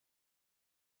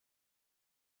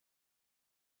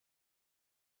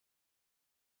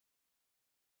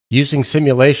Using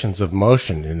simulations of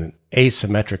motion in an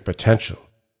asymmetric potential,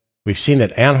 we've seen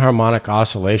that anharmonic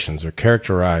oscillations are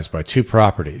characterized by two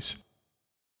properties.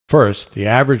 First, the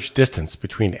average distance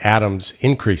between atoms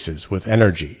increases with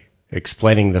energy,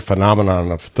 explaining the phenomenon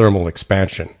of thermal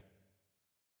expansion.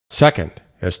 Second,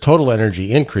 as total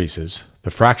energy increases,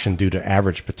 the fraction due to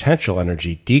average potential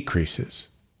energy decreases,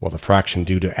 while the fraction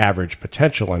due to average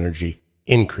potential energy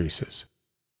increases.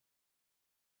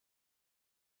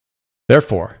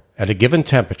 Therefore, at a given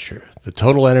temperature, the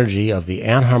total energy of the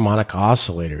anharmonic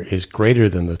oscillator is greater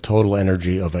than the total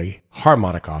energy of a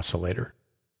harmonic oscillator.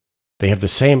 They have the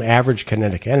same average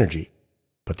kinetic energy,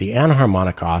 but the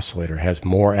anharmonic oscillator has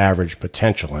more average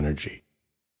potential energy.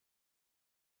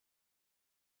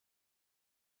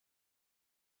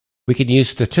 We can use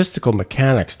statistical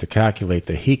mechanics to calculate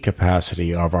the heat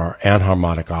capacity of our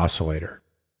anharmonic oscillator.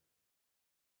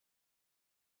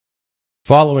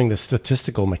 Following the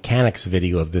statistical mechanics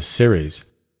video of this series,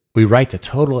 we write the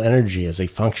total energy as a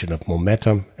function of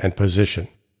momentum and position.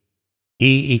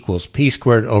 E equals p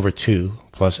squared over 2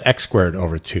 plus x squared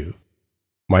over 2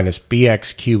 minus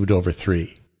bx cubed over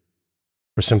 3.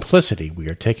 For simplicity, we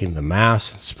are taking the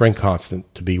mass and spring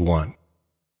constant to be 1.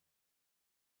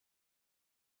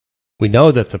 We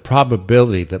know that the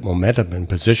probability that momentum and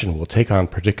position will take on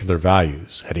particular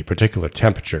values at a particular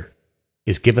temperature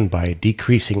is given by a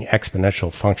decreasing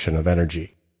exponential function of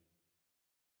energy.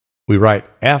 We write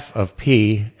f of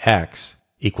p x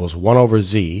equals 1 over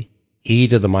z e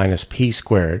to the minus p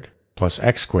squared plus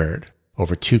x squared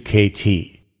over 2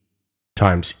 kt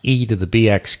times e to the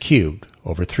bx cubed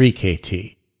over 3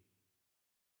 kt.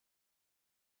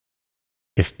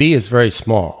 If b is very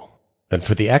small, then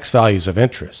for the x values of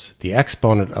interest, the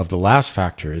exponent of the last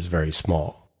factor is very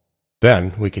small.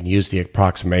 Then we can use the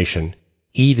approximation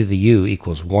e to the u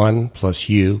equals 1 plus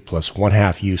u plus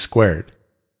 1/2 u squared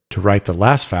to write the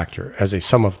last factor as a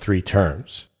sum of 3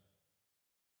 terms.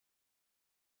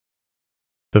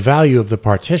 The value of the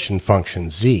partition function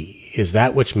z is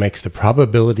that which makes the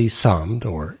probability summed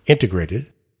or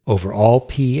integrated over all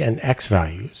p and x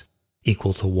values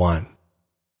equal to 1.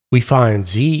 We find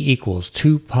z equals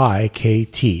 2 pi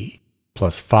kt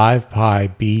plus 5 pi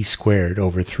b squared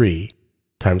over 3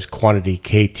 times quantity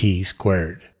kt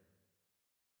squared.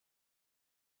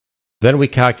 Then we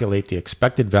calculate the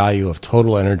expected value of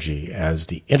total energy as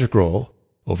the integral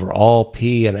over all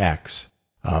p and x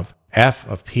of f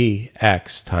of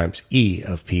px times e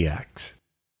of px.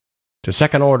 To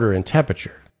second order in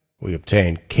temperature, we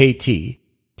obtain kt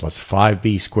plus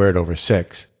 5b squared over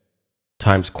 6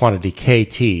 times quantity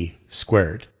kt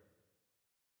squared.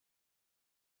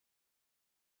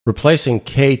 Replacing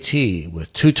kt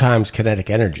with 2 times kinetic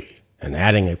energy and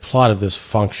adding a plot of this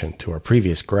function to our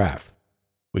previous graph,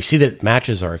 we see that it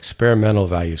matches our experimental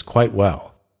values quite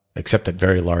well, except at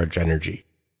very large energy.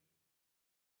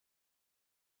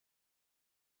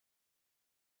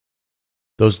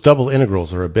 Those double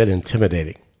integrals are a bit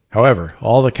intimidating. However,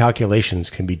 all the calculations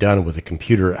can be done with a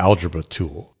computer algebra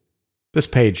tool. This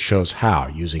page shows how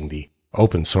using the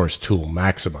open source tool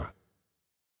Maxima.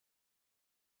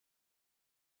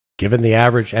 Given the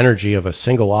average energy of a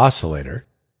single oscillator,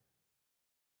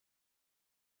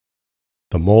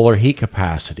 the molar heat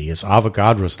capacity is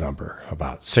Avogadro's number,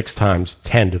 about 6 times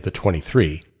 10 to the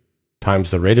 23,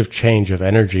 times the rate of change of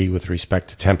energy with respect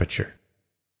to temperature.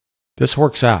 This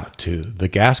works out to the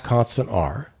gas constant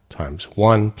R times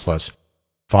 1 plus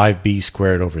 5b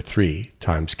squared over 3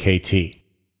 times kt.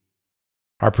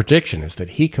 Our prediction is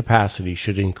that heat capacity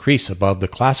should increase above the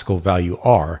classical value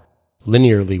R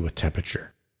linearly with temperature.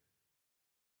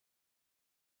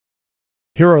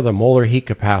 Here are the molar heat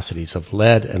capacities of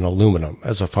lead and aluminum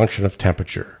as a function of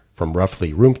temperature, from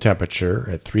roughly room temperature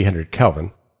at 300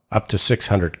 Kelvin up to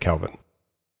 600 Kelvin.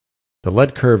 The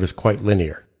lead curve is quite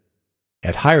linear.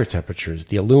 At higher temperatures,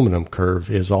 the aluminum curve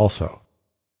is also.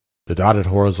 The dotted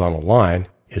horizontal line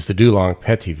is the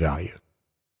Dulong-Petit value.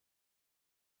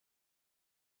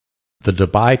 The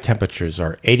Debye temperatures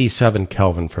are 87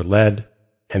 Kelvin for lead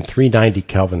and 390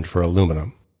 Kelvin for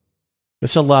aluminum.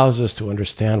 This allows us to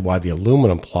understand why the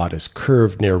aluminum plot is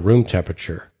curved near room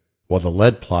temperature, while the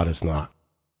lead plot is not.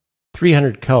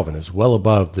 300 Kelvin is well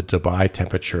above the Debye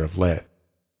temperature of lead,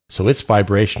 so its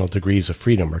vibrational degrees of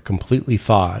freedom are completely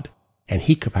thawed, and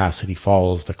heat capacity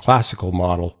follows the classical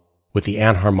model with the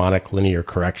anharmonic linear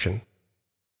correction.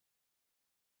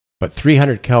 But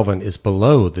 300 Kelvin is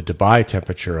below the Debye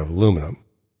temperature of aluminum,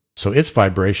 so its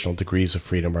vibrational degrees of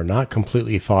freedom are not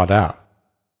completely thawed out.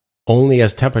 Only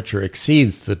as temperature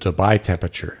exceeds the Debye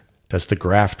temperature does the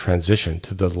graph transition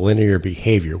to the linear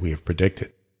behavior we have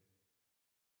predicted.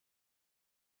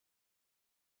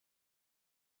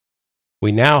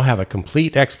 We now have a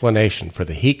complete explanation for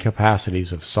the heat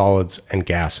capacities of solids and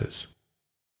gases.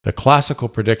 The classical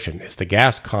prediction is the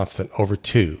gas constant over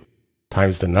 2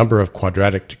 times the number of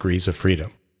quadratic degrees of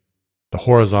freedom, the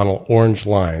horizontal orange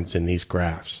lines in these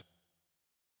graphs.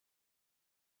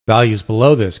 Values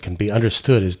below this can be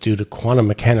understood as due to quantum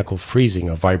mechanical freezing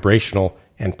of vibrational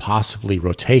and possibly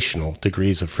rotational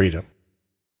degrees of freedom.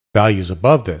 Values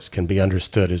above this can be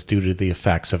understood as due to the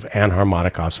effects of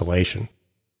anharmonic oscillation.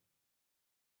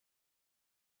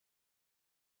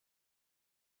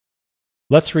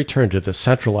 Let's return to the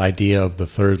central idea of the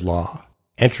third law,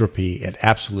 entropy at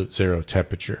absolute zero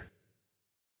temperature.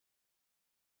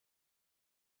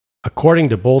 According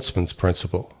to Boltzmann's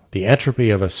principle, the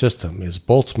entropy of a system is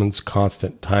Boltzmann's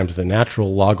constant times the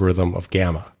natural logarithm of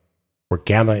gamma, where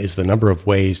gamma is the number of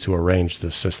ways to arrange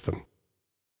the system.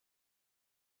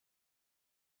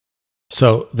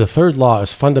 So, the third law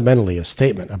is fundamentally a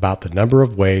statement about the number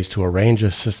of ways to arrange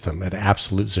a system at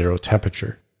absolute zero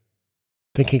temperature.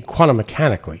 Thinking quantum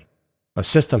mechanically, a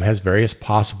system has various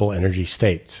possible energy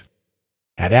states.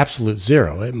 At absolute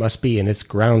zero, it must be in its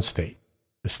ground state,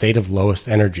 the state of lowest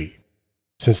energy,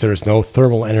 since there is no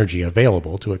thermal energy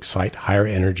available to excite higher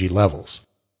energy levels.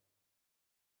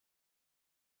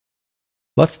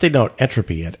 Let's denote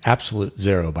entropy at absolute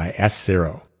zero by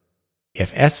S0.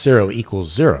 If S0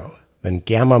 equals 0, then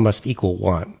gamma must equal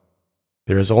 1.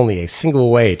 There is only a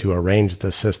single way to arrange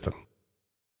the system,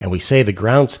 and we say the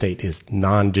ground state is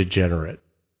non-degenerate.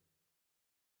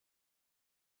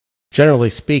 Generally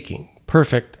speaking,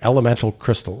 perfect elemental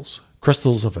crystals,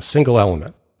 crystals of a single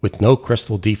element with no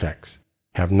crystal defects,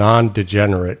 have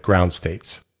non-degenerate ground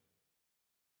states.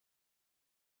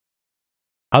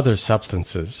 Other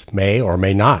substances may or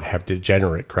may not have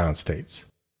degenerate ground states.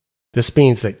 This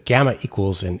means that gamma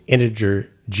equals an integer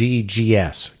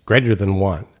GGS greater than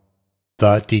 1,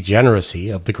 the degeneracy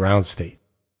of the ground state.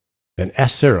 Then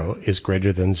S0 is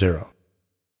greater than 0.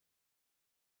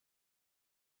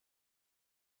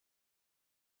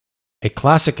 A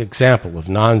classic example of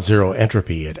non-zero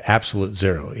entropy at absolute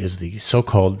zero is the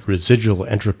so-called residual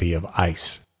entropy of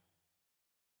ice.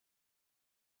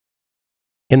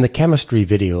 In the chemistry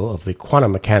video of the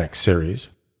quantum mechanics series,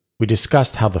 we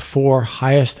discussed how the 4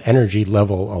 highest energy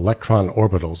level electron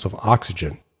orbitals of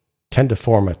oxygen tend to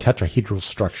form a tetrahedral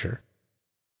structure.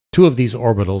 2 of these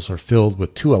orbitals are filled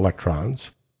with 2 electrons,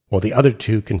 while the other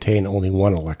 2 contain only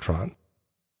 1 electron.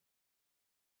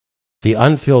 The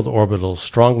unfilled orbitals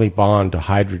strongly bond to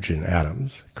hydrogen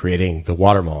atoms, creating the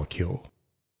water molecule.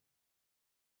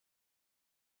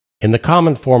 In the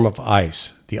common form of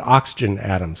ice, the oxygen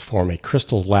atoms form a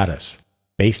crystal lattice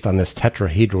based on this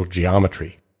tetrahedral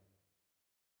geometry.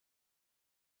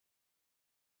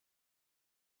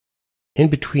 In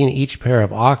between each pair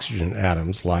of oxygen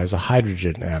atoms lies a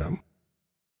hydrogen atom.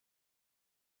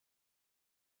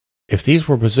 If these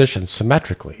were positioned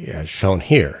symmetrically, as shown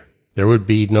here, there would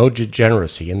be no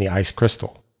degeneracy in the ice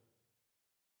crystal.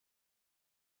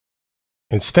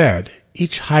 Instead,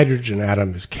 each hydrogen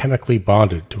atom is chemically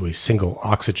bonded to a single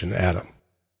oxygen atom.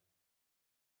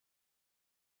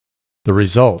 The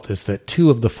result is that 2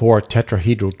 of the 4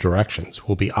 tetrahedral directions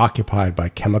will be occupied by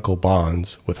chemical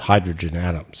bonds with hydrogen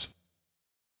atoms.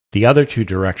 The other 2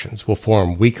 directions will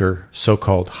form weaker,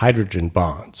 so-called hydrogen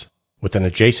bonds with an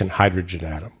adjacent hydrogen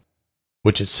atom,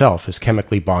 which itself is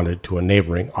chemically bonded to a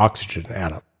neighboring oxygen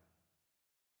atom.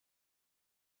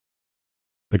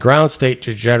 The ground state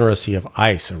degeneracy of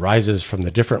ice arises from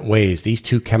the different ways these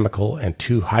 2 chemical and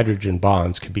 2 hydrogen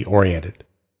bonds can be oriented.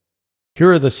 Here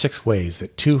are the 6 ways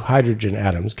that 2 hydrogen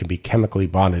atoms can be chemically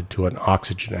bonded to an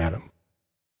oxygen atom.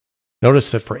 Notice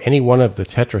that for any one of the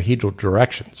tetrahedral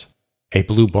directions, a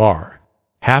blue bar,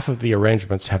 half of the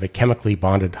arrangements have a chemically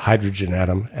bonded hydrogen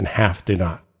atom and half do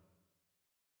not.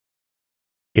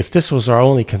 If this was our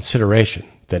only consideration,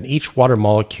 then each water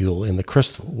molecule in the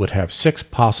crystal would have 6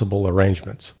 possible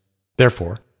arrangements.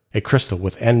 Therefore, a crystal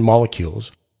with n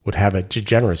molecules would have a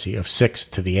degeneracy of 6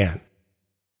 to the n.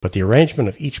 But the arrangement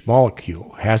of each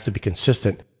molecule has to be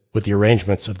consistent with the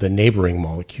arrangements of the neighboring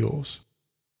molecules.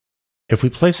 If we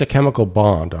place a chemical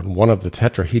bond on one of the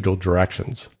tetrahedral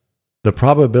directions, the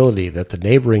probability that the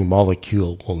neighboring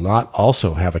molecule will not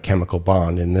also have a chemical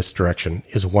bond in this direction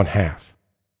is 1/2.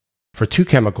 For 2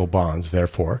 chemical bonds,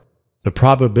 therefore, the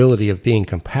probability of being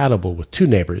compatible with 2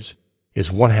 neighbors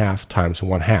is 1/2 times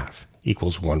 1/2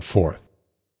 equals 1/4.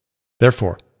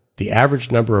 Therefore, the average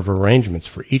number of arrangements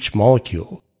for each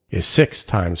molecule is 6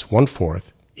 times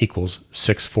 1/4 equals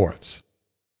 6/4.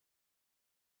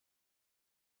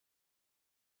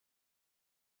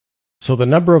 So the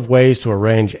number of ways to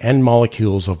arrange n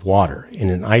molecules of water in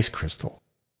an ice crystal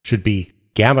should be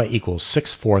gamma equals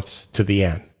 6/4 to the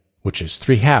n, which is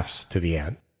 3/2 to the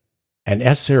n, and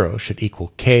S0 should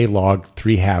equal k log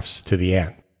 3/2 to the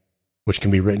n, which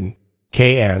can be written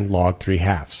kn log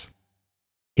 3/2.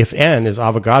 If n is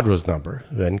Avogadro's number,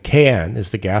 then kn is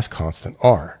the gas constant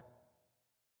R.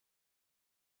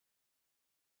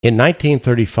 In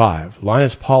 1935,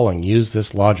 Linus Pauling used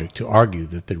this logic to argue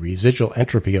that the residual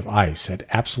entropy of ice at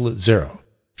absolute zero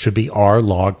should be R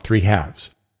log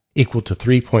 3/2, equal to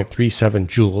 3.37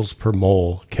 joules per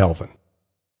mole Kelvin.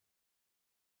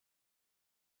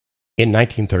 In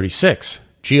 1936,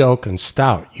 Gioch and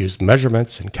Stout used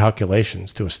measurements and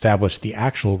calculations to establish the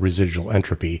actual residual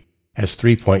entropy as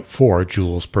 3.4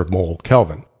 joules per mole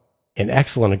Kelvin, in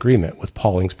excellent agreement with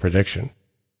Pauling's prediction.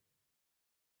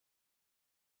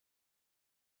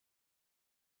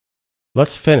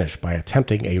 Let's finish by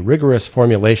attempting a rigorous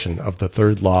formulation of the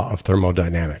third law of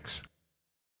thermodynamics.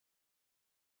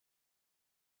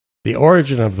 The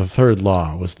origin of the third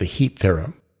law was the heat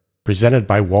theorem, presented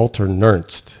by Walter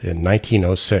Nernst in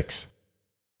 1906.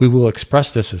 We will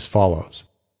express this as follows.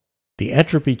 The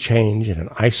entropy change in an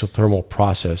isothermal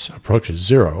process approaches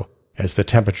zero as the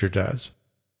temperature does.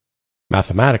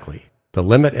 Mathematically, the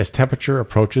limit as temperature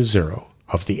approaches zero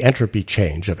of the entropy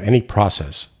change of any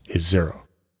process is zero.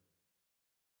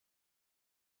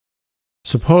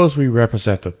 Suppose we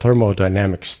represent the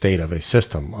thermodynamic state of a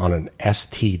system on an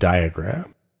ST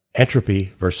diagram,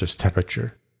 entropy versus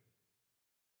temperature.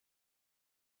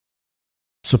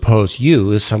 Suppose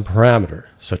U is some parameter,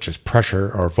 such as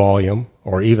pressure or volume,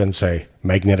 or even, say,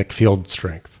 magnetic field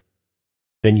strength.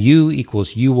 Then U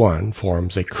equals U1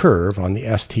 forms a curve on the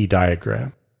ST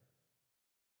diagram.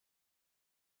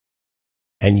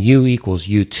 And U equals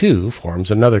U2 forms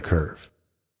another curve.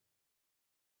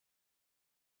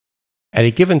 At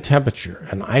a given temperature,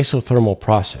 an isothermal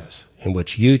process in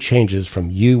which U changes from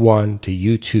U1 to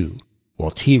U2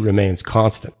 while T remains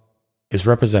constant is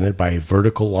represented by a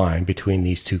vertical line between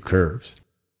these two curves.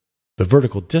 The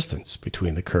vertical distance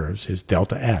between the curves is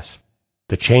delta S,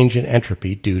 the change in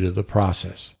entropy due to the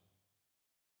process.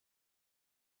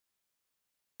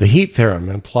 The heat theorem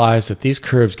implies that these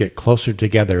curves get closer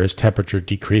together as temperature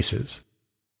decreases,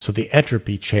 so the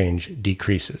entropy change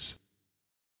decreases.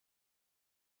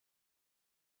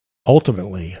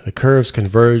 Ultimately, the curves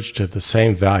converge to the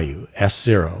same value,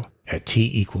 S0, at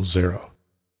T equals 0.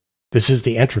 This is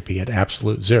the entropy at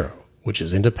absolute zero, which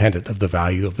is independent of the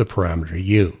value of the parameter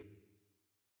U.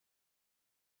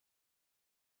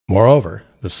 Moreover,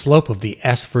 the slope of the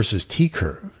S versus T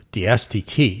curve, ds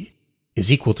dt,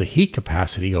 is equal to heat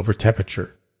capacity over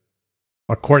temperature.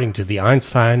 According to the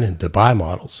Einstein and Debye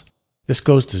models, this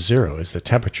goes to zero as the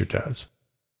temperature does.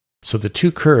 So the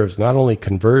two curves not only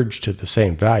converge to the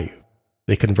same value,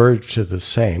 they converge to the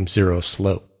same zero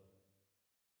slope.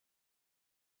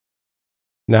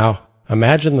 Now,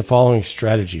 imagine the following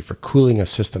strategy for cooling a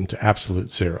system to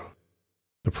absolute zero.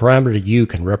 The parameter U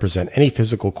can represent any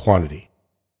physical quantity,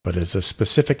 but as a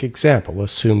specific example,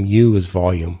 assume U is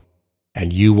volume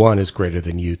and U1 is greater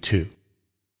than U2.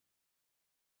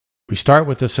 We start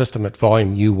with the system at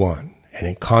volume U1 and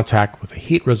in contact with a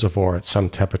heat reservoir at some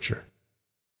temperature.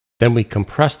 Then we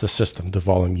compress the system to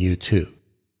volume U2.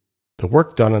 The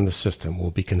work done on the system will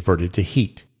be converted to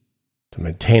heat. To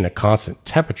maintain a constant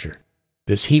temperature,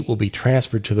 this heat will be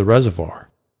transferred to the reservoir,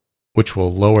 which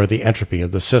will lower the entropy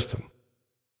of the system.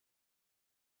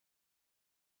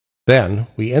 Then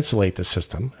we insulate the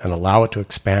system and allow it to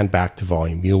expand back to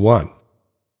volume U1.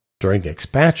 During the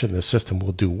expansion, the system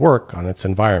will do work on its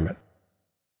environment,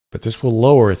 but this will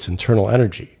lower its internal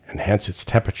energy and hence its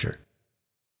temperature.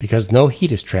 Because no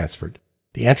heat is transferred,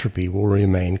 the entropy will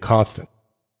remain constant.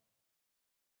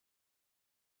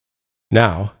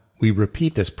 Now, we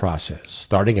repeat this process,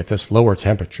 starting at this lower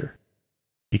temperature.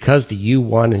 Because the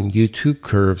U1 and U2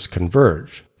 curves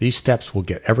converge, these steps will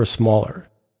get ever smaller,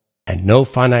 and no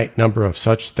finite number of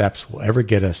such steps will ever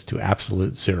get us to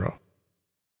absolute zero.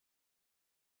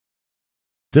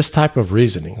 This type of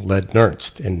reasoning led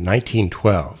Nernst in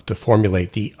 1912 to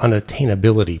formulate the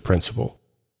Unattainability Principle.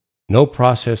 No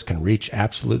process can reach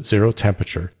absolute zero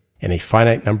temperature in a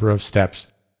finite number of steps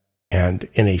and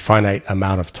in a finite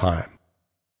amount of time.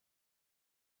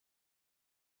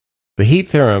 The heat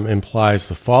theorem implies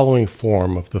the following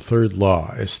form of the third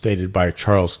law as stated by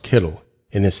Charles Kittle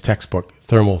in his textbook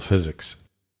Thermal Physics.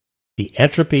 The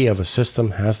entropy of a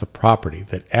system has the property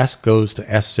that S goes to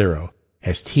S0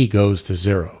 as T goes to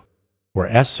 0, where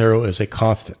S0 is a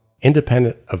constant,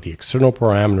 independent of the external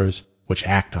parameters which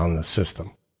act on the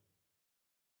system.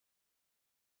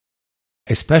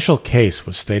 A special case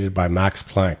was stated by Max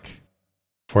Planck.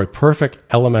 For a perfect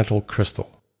elemental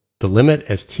crystal, the limit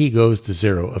as t goes to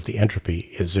 0 of the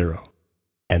entropy is 0.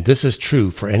 And this is true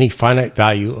for any finite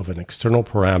value of an external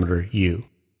parameter u.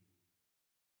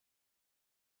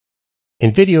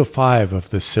 In video 5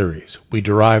 of this series, we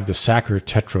derived the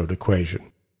Sackur-Tetrode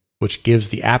equation, which gives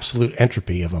the absolute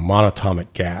entropy of a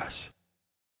monatomic gas.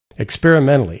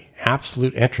 Experimentally,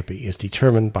 absolute entropy is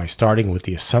determined by starting with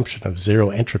the assumption of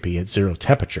zero entropy at zero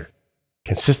temperature,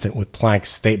 consistent with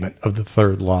Planck's statement of the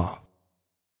third law.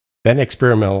 Then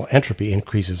experimental entropy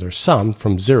increases are summed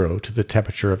from 0 to the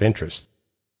temperature of interest.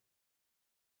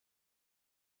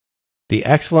 The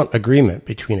excellent agreement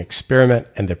between experiment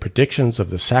and the predictions of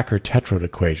the Sackur-Tetrode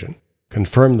equation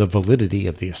confirm the validity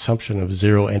of the assumption of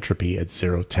zero entropy at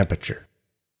zero temperature.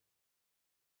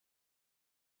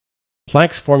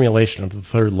 Planck's formulation of the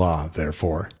third law,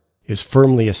 therefore, is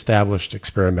firmly established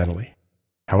experimentally.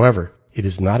 However, it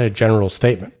is not a general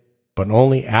statement, but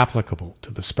only applicable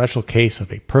to the special case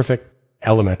of a perfect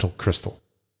elemental crystal.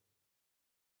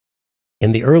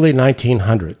 In the early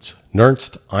 1900s,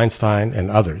 Nernst, Einstein, and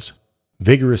others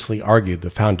vigorously argued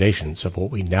the foundations of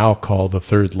what we now call the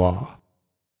third law.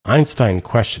 Einstein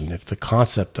questioned if the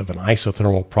concept of an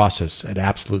isothermal process at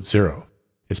absolute zero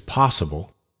is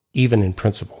possible, even in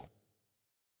principle.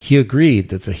 He agreed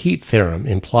that the heat theorem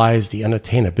implies the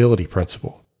unattainability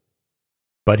principle,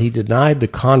 but he denied the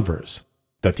converse,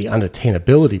 that the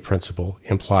unattainability principle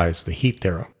implies the heat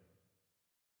theorem.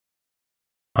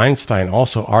 Einstein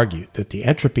also argued that the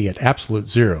entropy at absolute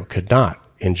zero could not,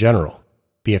 in general,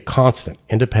 be a constant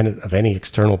independent of any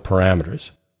external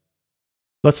parameters.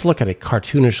 Let's look at a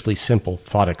cartoonishly simple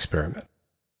thought experiment.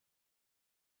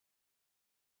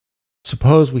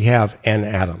 Suppose we have n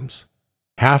atoms.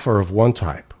 Half are of one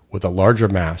type, with a larger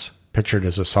mass, pictured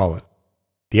as a solid.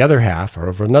 The other half are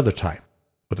of another type,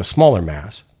 with a smaller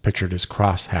mass, pictured as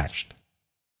cross-hatched.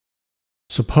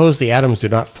 Suppose the atoms do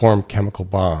not form chemical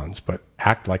bonds, but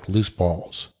act like loose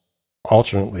balls.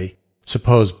 Alternately,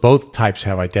 suppose both types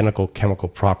have identical chemical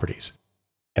properties.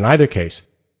 In either case,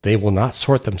 they will not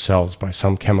sort themselves by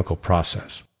some chemical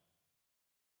process.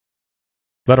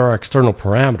 Let our external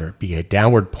parameter be a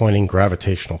downward-pointing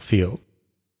gravitational field.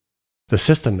 The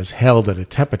system is held at a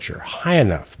temperature high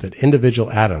enough that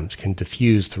individual atoms can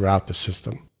diffuse throughout the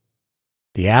system.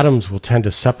 The atoms will tend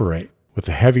to separate, with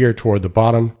the heavier toward the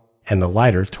bottom and the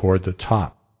lighter toward the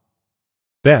top.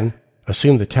 Then,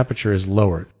 assume the temperature is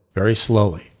lowered, very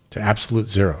slowly, to absolute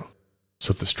zero,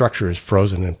 so the structure is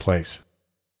frozen in place.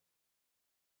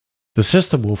 The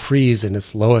system will freeze in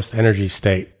its lowest energy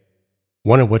state,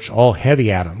 one in which all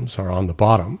heavy atoms are on the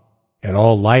bottom and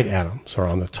all light atoms are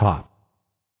on the top.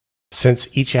 Since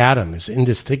each atom is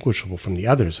indistinguishable from the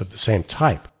others of the same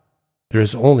type, there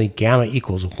is only gamma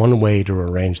equals one way to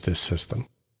arrange this system.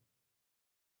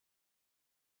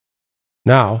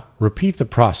 Now, repeat the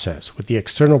process with the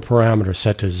external parameter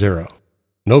set to 0.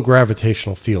 No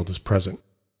gravitational field is present.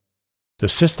 The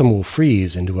system will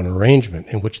freeze into an arrangement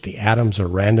in which the atoms are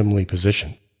randomly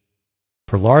positioned.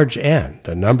 For large n,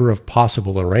 the number of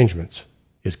possible arrangements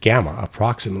is gamma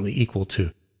approximately equal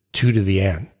to 2 to the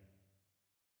n.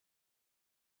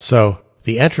 So,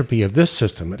 the entropy of this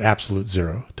system at absolute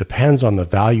zero depends on the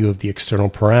value of the external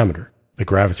parameter, the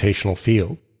gravitational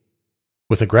field.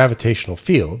 With a gravitational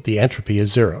field, the entropy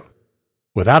is 0.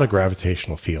 Without a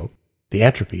gravitational field, the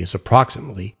entropy is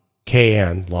approximately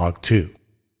kn log 2.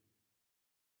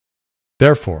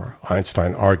 Therefore,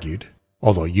 Einstein argued,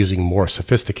 although using more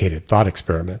sophisticated thought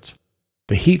experiments,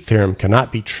 the heat theorem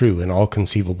cannot be true in all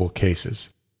conceivable cases.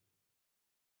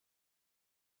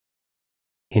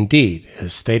 Indeed,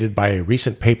 as stated by a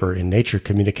recent paper in Nature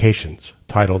Communications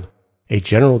titled A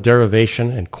General Derivation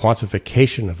and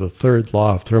Quantification of the Third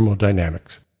Law of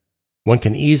Thermodynamics, one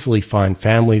can easily find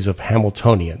families of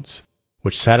Hamiltonians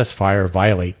which satisfy or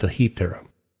violate the heat theorem.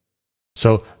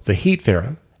 So, the heat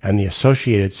theorem and the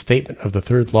associated statement of the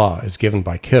third law as given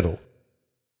by Kittel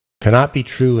cannot be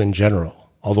true in general,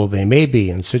 although they may be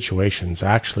in situations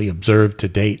actually observed to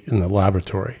date in the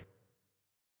laboratory.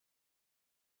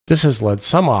 This has led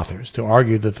some authors to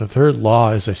argue that the third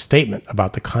law is a statement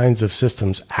about the kinds of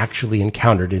systems actually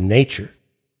encountered in nature,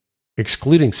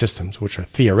 excluding systems which are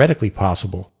theoretically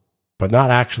possible but not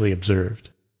actually observed.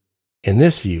 In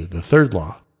this view, the third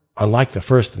law, unlike the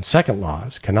first and second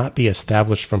laws, cannot be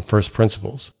established from first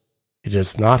principles. It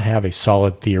does not have a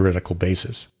solid theoretical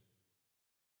basis.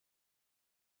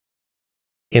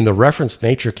 In the referenced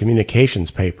Nature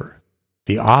Communications paper,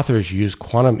 the authors use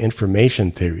quantum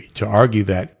information theory to argue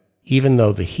that even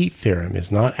though the heat theorem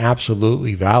is not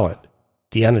absolutely valid,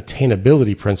 the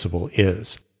unattainability principle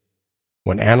is.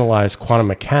 When analyzed quantum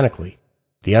mechanically,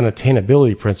 the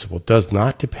unattainability principle does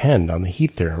not depend on the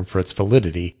heat theorem for its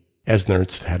validity as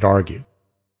Nernst had argued.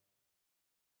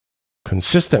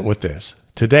 Consistent with this,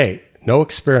 to date, no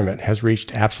experiment has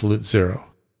reached absolute zero,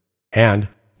 and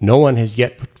no one has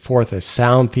yet put forth a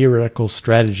sound theoretical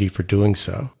strategy for doing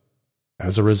so.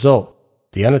 As a result,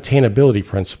 the unattainability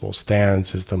principle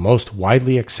stands as the most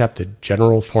widely accepted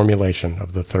general formulation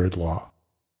of the third law.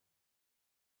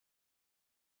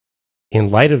 In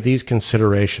light of these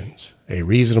considerations, a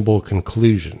reasonable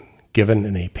conclusion given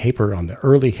in a paper on the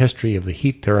early history of the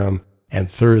heat theorem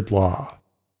and third law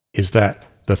is that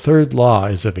the third law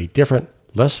is of a different,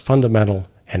 less fundamental,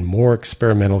 and more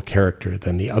experimental character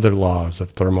than the other laws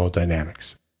of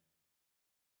thermodynamics.